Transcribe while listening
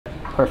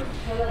Perfect.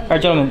 All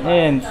right, gentlemen,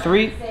 in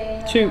 3,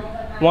 2,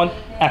 1,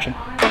 action.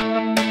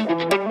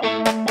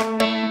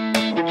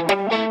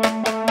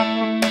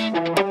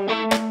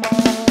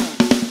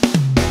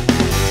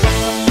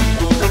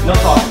 No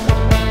talk.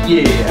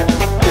 Yeah.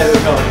 We're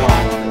going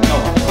live.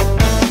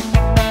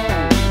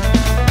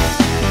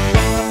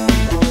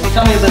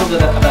 Tell me a little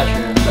bit about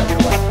your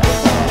life.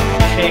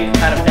 Shape,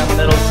 kind of down the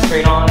middle,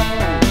 straight on.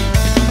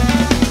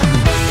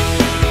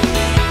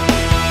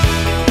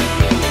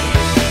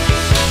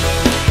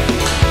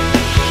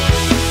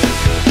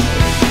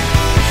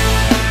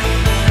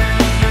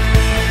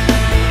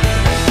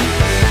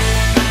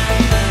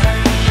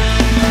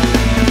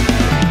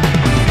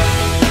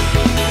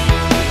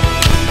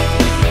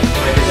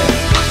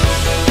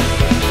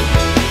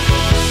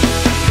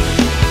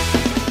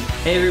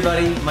 Hey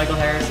everybody, Michael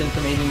Harrison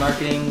from AV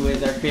Marketing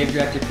with our creative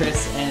director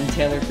Chris and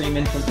Taylor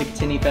Freeman from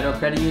Picatinny Federal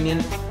Credit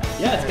Union.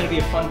 Yeah, it's going to be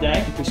a fun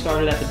day. We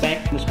started at the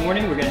bank this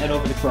morning. We're going to head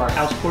over for our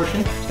house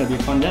portion. It's going to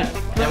be a fun day.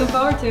 Looking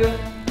forward to it.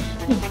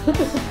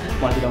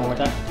 Want to do that one more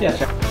time? Yeah,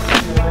 sure.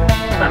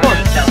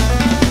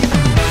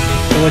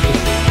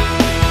 Delicious.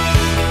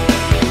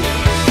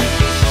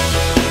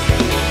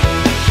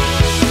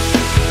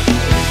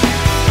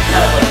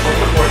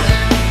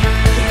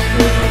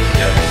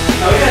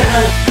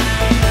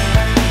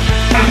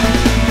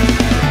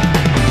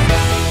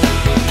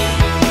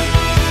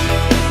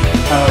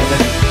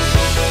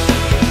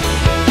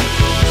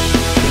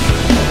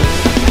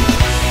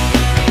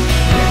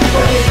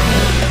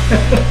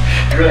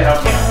 It really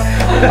helps me out.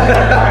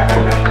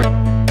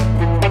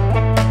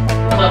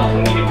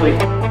 Immediately.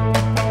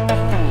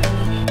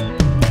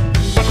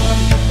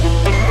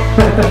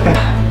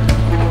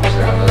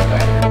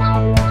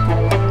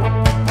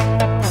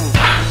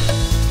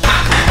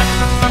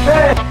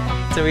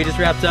 So we just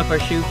wrapped up our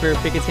shoot for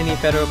Picatinny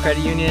Federal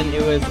Credit Union.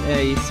 It was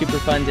a super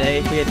fun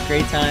day. We had a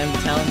great time. The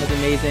talent was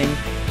amazing.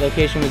 The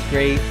location was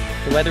great.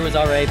 The weather was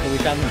alright, but we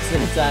found most of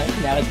the time.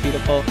 Now it's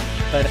beautiful.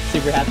 But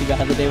super happy about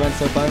how the day went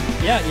so far.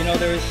 Yeah, you know,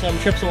 there was some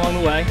trips along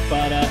the way,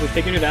 but we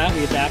figured it out,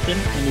 we adapted,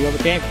 and we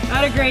overcame.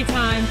 I had a great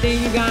time. Thank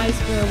you guys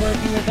for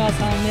working with us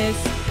on this.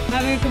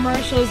 Having a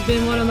commercial has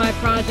been one of my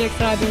projects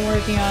that I've been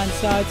working on,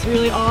 so it's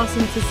really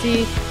awesome to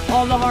see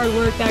all the hard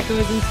work that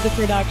goes into the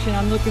production.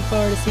 I'm looking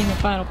forward to seeing the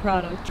final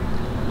product.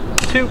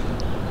 2,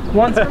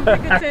 1.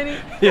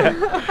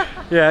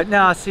 Yeah.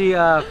 No, see,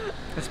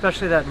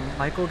 especially that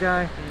Michael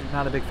guy.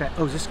 Not a big fan.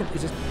 Oh, is this cut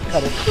it?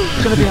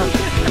 It's gonna be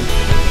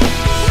on.